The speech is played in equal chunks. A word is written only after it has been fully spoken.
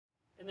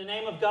the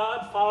name of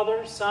God,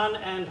 Father, Son,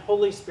 and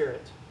Holy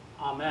Spirit.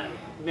 Amen.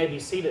 You may be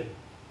seated.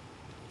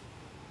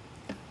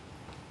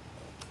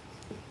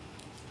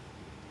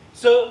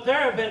 So there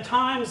have been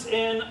times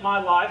in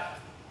my life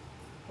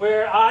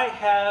where I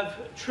have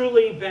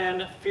truly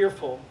been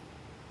fearful.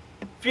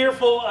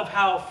 Fearful of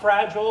how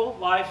fragile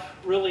life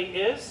really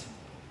is.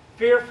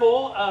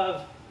 Fearful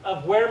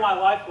of where my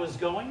life was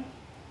going.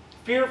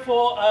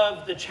 Fearful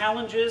of the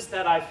challenges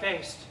that I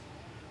faced.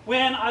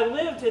 When I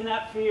lived in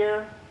that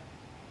fear,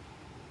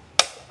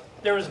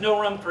 there was no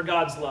room for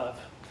God's love.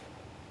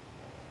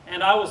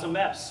 And I was a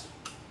mess.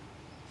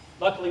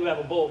 Luckily, we have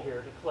a bowl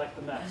here to collect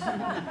the mess.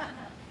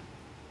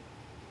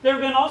 There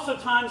have been also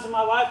times in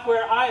my life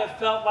where I have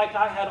felt like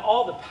I had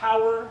all the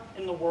power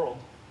in the world.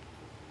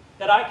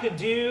 That I could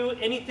do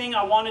anything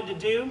I wanted to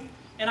do,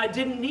 and I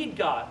didn't need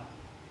God.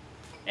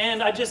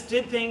 And I just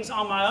did things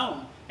on my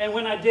own. And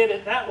when I did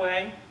it that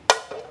way,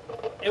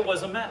 it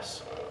was a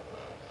mess.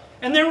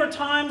 And there were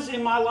times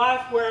in my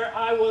life where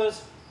I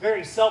was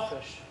very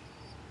selfish.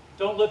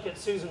 Don't look at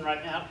Susan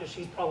right now because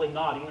she's probably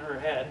nodding her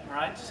head,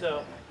 right?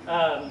 So,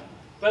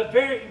 but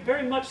very,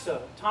 very much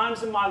so.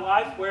 Times in my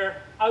life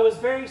where I was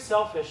very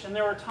selfish. And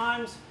there were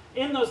times,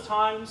 in those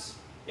times,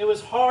 it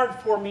was hard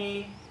for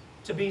me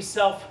to be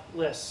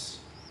selfless.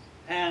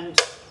 And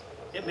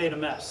it made a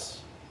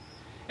mess.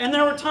 And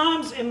there were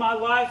times in my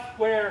life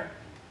where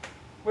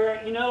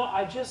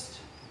I just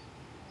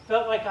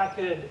felt like I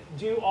could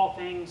do all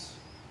things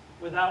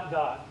without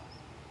God.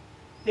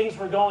 Things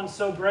were going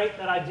so great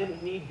that I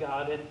didn't need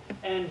God.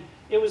 And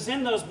it was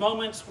in those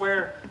moments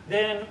where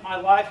then my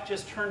life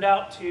just turned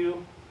out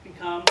to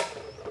become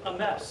a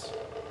mess.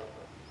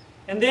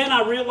 And then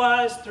I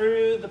realized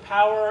through the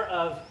power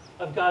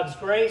of God's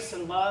grace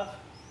and love,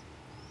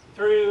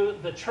 through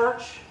the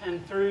church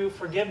and through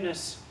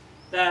forgiveness,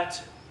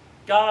 that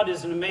God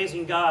is an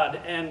amazing God.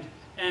 And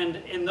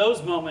in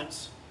those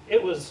moments,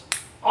 it was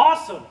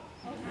awesome.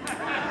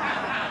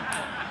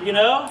 You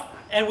know?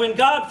 And when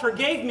God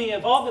forgave me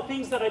of all the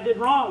things that I did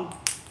wrong,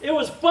 it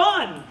was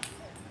fun.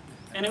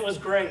 And it was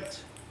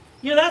great.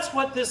 You know, that's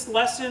what this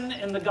lesson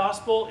in the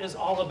gospel is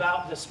all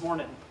about this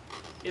morning.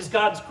 Is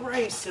God's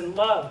grace and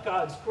love,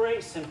 God's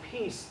grace and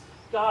peace,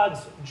 God's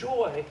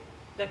joy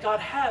that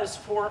God has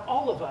for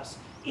all of us,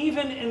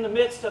 even in the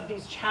midst of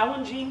these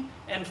challenging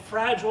and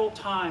fragile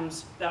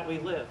times that we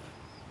live.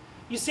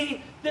 You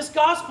see, this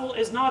gospel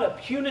is not a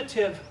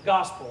punitive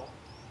gospel.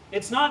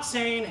 It's not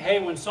saying,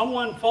 hey, when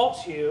someone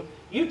faults you,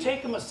 you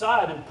take them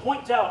aside and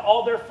point out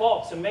all their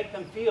faults and make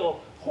them feel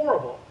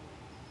horrible.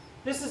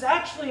 This is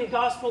actually a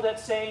gospel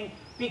that's saying,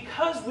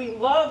 because we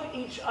love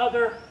each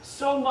other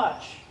so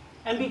much,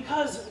 and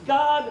because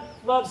God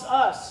loves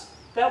us,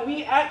 that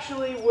we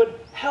actually would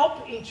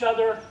help each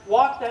other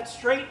walk that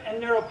straight and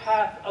narrow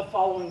path of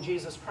following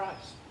Jesus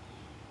Christ.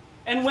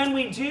 And when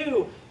we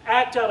do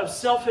act out of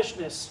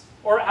selfishness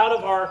or out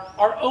of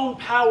our own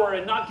power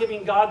and not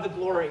giving God the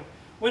glory,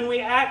 when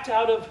we act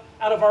out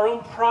of our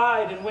own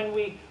pride, and when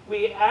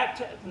we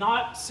act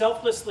not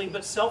selflessly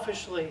but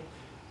selfishly,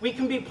 we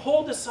can be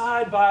pulled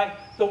aside by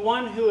the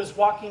one who is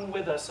walking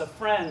with us, a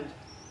friend,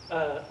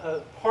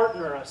 a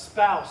partner, a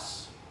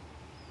spouse.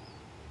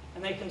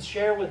 And they can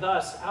share with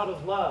us out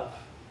of love.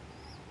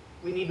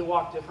 We need to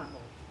walk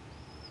differently.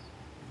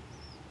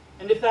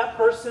 And if that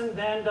person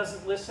then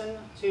doesn't listen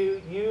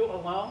to you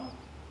alone,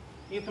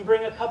 you can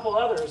bring a couple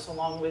others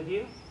along with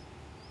you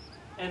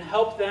and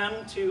help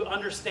them to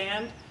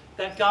understand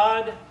that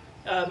God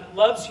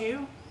loves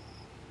you,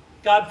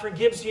 God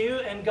forgives you,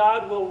 and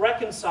God will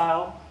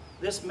reconcile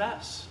this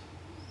mess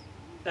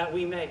that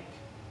we make.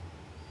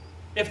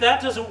 If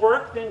that doesn't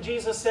work, then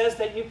Jesus says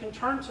that you can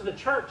turn to the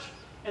church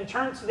and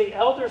turn to the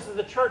elders of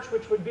the church,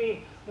 which would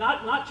be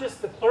not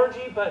just the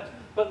clergy,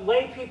 but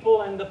lay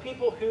people and the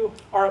people who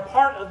are a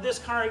part of this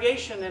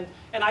congregation.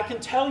 And I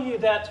can tell you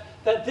that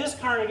this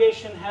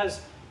congregation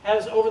has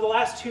over the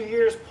last 2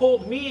 years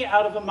pulled me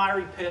out of a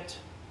miry pit,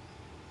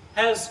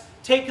 has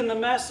taken the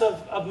mess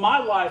of my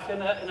life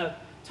in a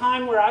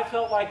time where I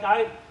felt like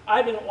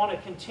I didn't want to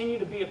continue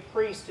to be a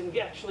priest, and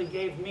actually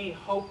gave me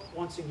hope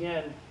once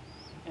again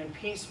and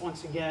peace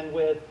once again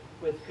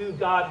with who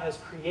God has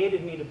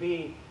created me to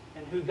be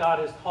and who God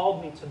has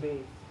called me to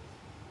be.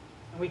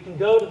 And we can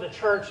go to the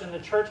church, and the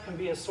church can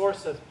be a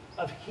source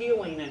of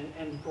healing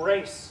and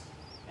grace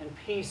and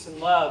peace and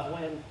love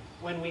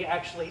when we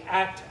actually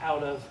act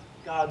out of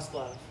God's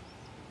love.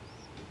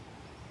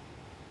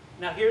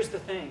 Now here's the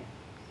thing.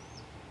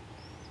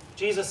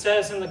 Jesus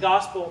says in the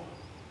gospel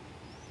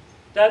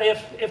that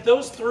if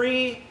those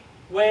three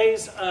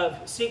ways of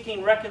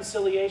seeking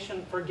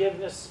reconciliation,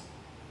 forgiveness,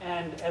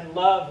 and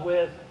love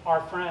with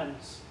our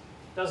friends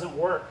doesn't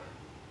work,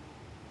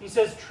 he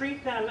says,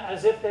 treat them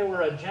as if they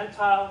were a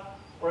Gentile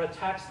or a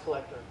tax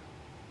collector.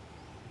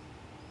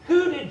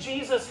 Who did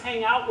Jesus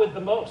hang out with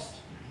the most?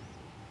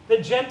 The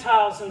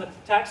Gentiles and the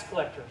tax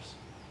collectors.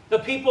 The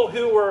people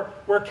who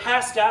were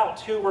cast out,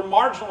 who were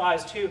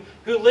marginalized,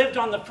 who lived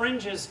on the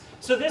fringes.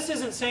 So this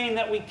isn't saying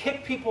that we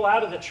kick people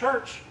out of the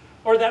church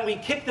or that we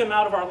kick them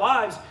out of our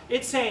lives.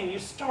 It's saying you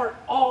start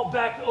all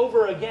back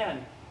over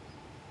again.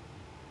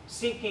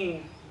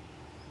 seeking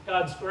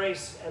God's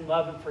grace and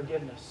love and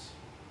forgiveness,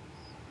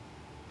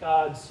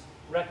 God's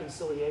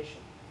reconciliation.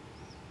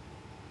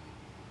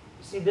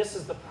 You see, this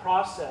is the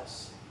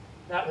process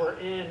that we're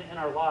in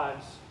our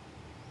lives.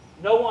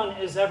 No one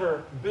is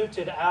ever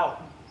booted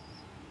out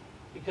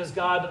because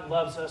God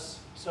loves us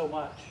so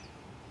much.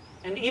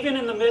 And even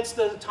in the midst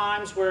of the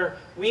times where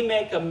we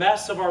make a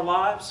mess of our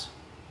lives,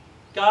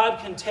 God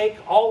can take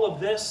all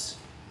of this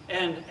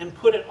and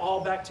put it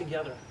all back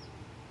together.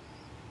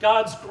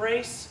 God's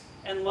grace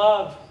and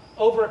love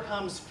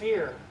overcomes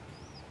fear.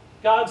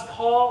 God's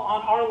call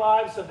on our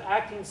lives of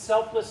acting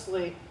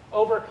selflessly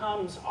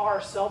overcomes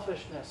our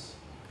selfishness.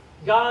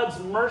 God's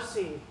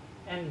mercy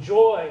and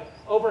joy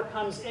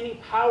overcomes any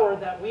power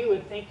that we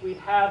would think we'd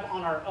have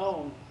on our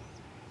own.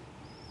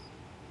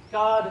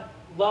 God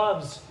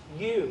loves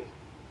you.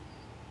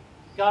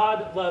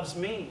 God loves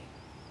me.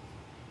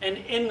 And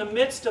in the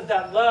midst of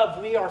that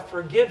love, we are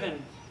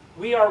forgiven,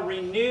 we are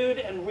renewed,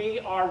 and we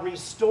are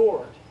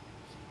restored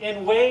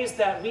in ways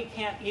that we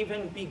can't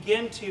even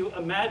begin to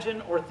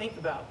imagine or think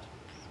about.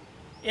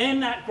 In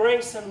that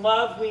grace and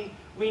love,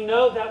 we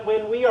know that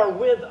when we are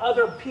with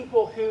other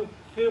people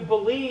who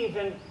believe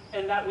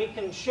and that we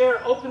can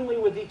share openly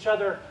with each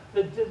other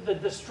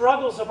the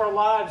struggles of our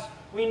lives,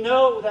 we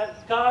know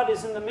that God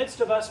is in the midst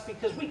of us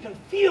because we can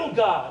feel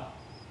God.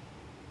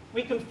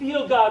 We can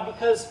feel God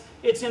because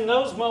it's in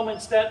those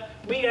moments that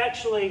we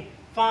actually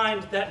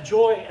find that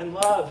joy and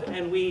love,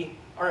 and we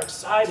are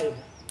excited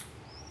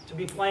to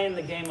be playing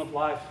the game of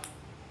life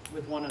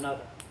with one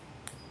another.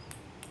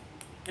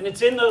 And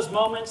it's in those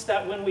moments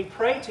that when we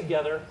pray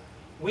together,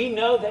 we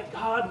know that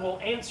God will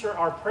answer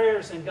our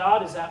prayers and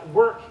God is at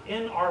work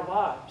in our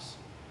lives.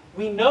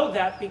 We know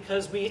that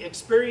because we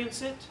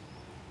experience it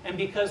and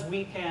because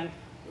we can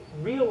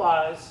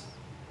realize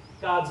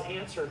God's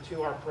answer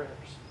to our prayers.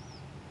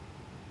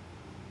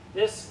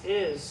 This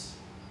is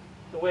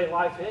the way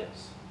life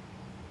is.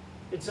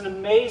 It's an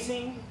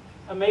amazing,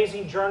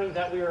 amazing journey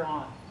that we are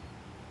on.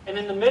 And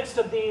in the midst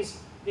of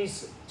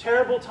these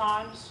terrible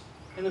times,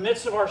 in the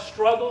midst of our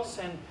struggles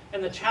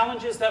and the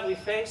challenges that we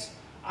face,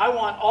 I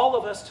want all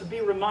of us to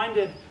be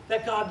reminded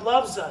that God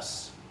loves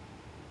us.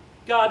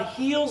 God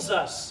heals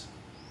us.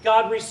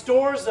 God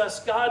restores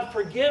us. God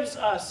forgives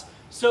us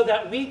so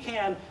that we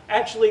can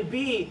actually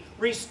be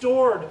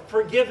restored,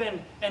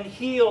 forgiven, and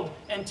healed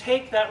and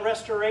take that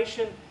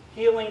restoration,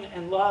 healing,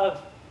 and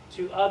love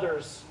to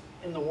others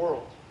in the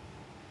world.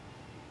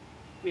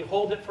 If we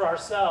hold it for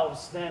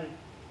ourselves, then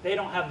they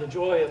don't have the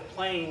joy of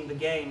playing the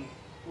game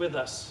with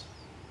us.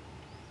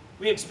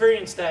 We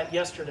experienced that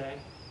yesterday.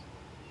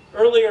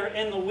 Earlier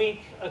in the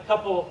week, a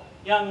couple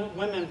young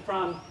women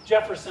from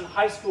Jefferson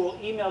High School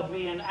emailed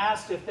me and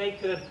asked if they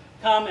could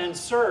come and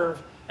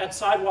serve at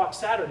Sidewalk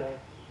Saturday.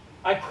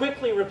 I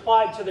quickly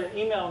replied to their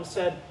email and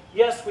said,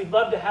 yes, we'd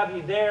love to have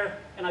you there.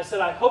 And I said,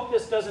 I hope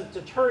this doesn't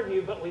deter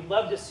you, but we'd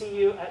love to see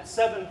you at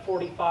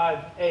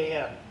 7:45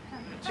 a.m.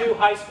 2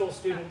 high school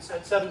students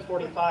at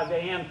 7:45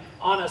 a.m.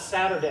 on a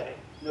Saturday,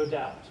 no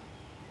doubt.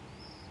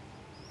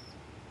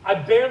 I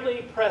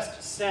barely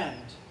pressed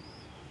send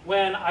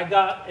when I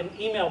got an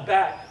email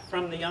back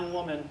from the young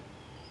woman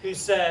who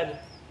said,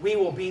 we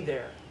will be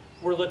there.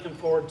 We're looking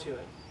forward to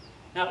it.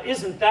 Now,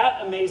 isn't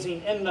that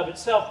amazing in and of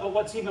itself? But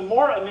what's even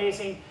more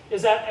amazing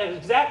is that at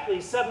exactly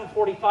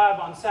 7:45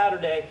 on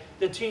Saturday,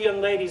 the two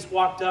young ladies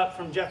walked up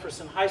from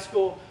Jefferson High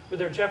School with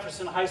their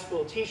Jefferson High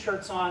School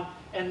t-shirts on,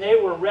 and they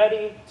were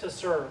ready to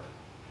serve.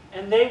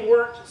 And they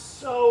worked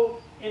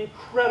so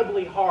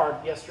incredibly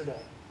hard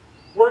yesterday,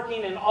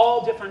 working in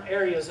all different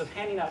areas of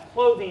handing out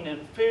clothing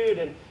and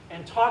food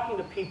and talking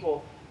to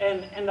people.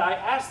 And I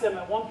asked them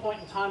at one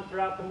point in time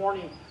throughout the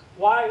morning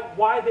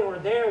why they were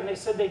there, and they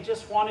said they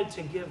just wanted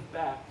to give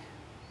back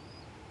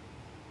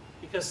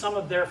because some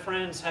of their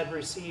friends had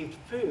received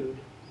food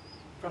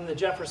from the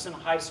Jefferson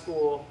High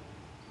School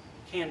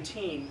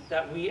canteen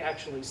that we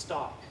actually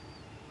stock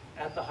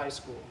at the high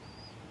school.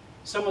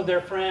 Some of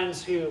their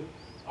friends who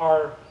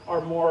are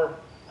more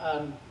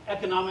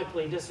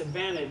economically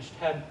disadvantaged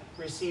had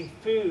received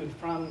food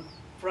from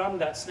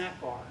that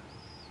snack bar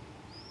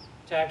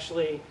to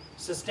actually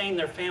sustain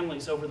their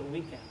families over the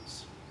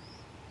weekends.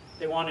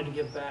 They wanted to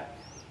give back.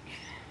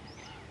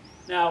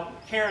 Now,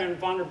 Karen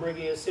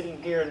Vonderbrugge is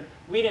sitting here, and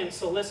we didn't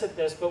solicit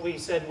this, but we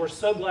said, we're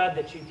so glad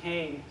that you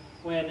came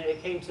when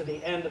it came to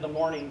the end of the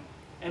morning.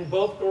 And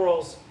both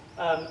girls,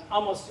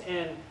 almost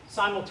in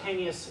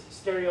simultaneous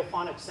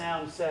stereophonic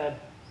sound, said,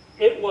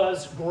 it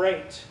was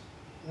great.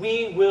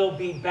 We will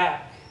be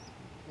back.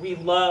 We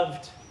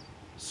loved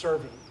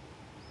serving.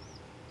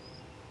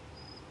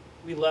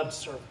 We loved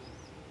serving.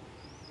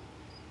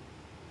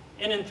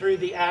 In and through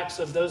the acts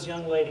of those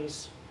young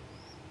ladies,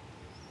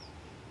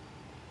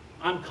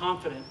 I'm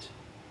confident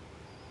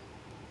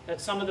that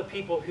some of the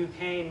people who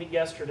came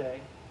yesterday,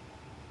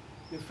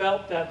 who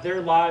felt that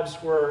their lives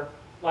were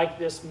like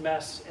this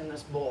mess in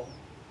this bowl,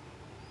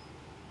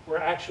 were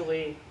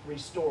actually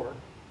restored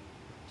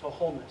to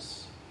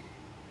wholeness.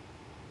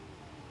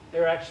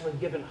 They're actually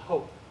given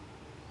hope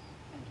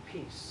and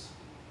peace.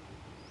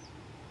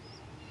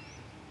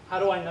 How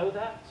do I know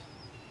that?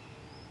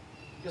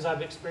 because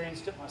I've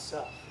experienced it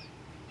myself.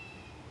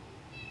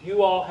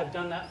 You all have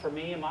done that for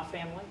me and my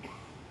family.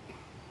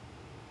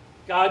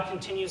 God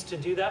continues to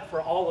do that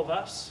for all of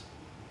us.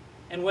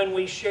 And when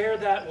we share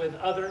that with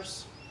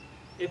others,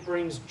 it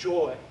brings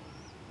joy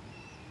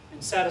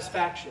and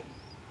satisfaction,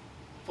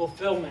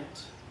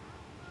 fulfillment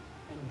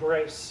and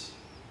grace,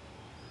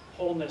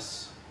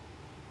 wholeness,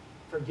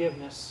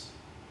 forgiveness,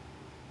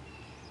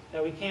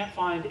 that we can't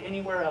find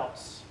anywhere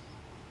else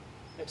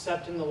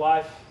except in the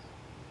life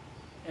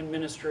and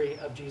ministry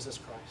of Jesus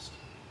Christ.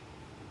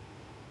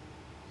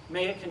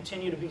 May it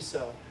continue to be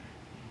so.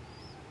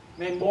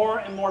 May more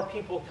and more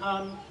people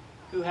come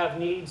who have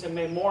needs, and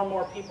may more and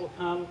more people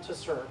come to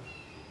serve,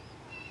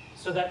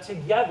 so that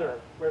together,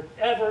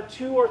 wherever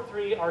 2 or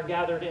 3 are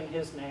gathered in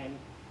His name,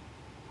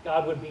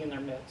 God would be in their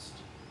midst,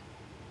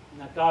 and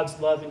that God's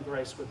love and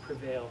grace would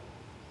prevail,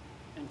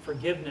 and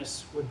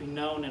forgiveness would be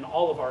known in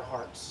all of our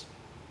hearts,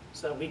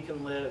 so that we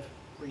can live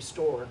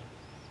restored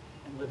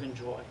and live in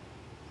joy.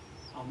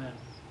 Amen.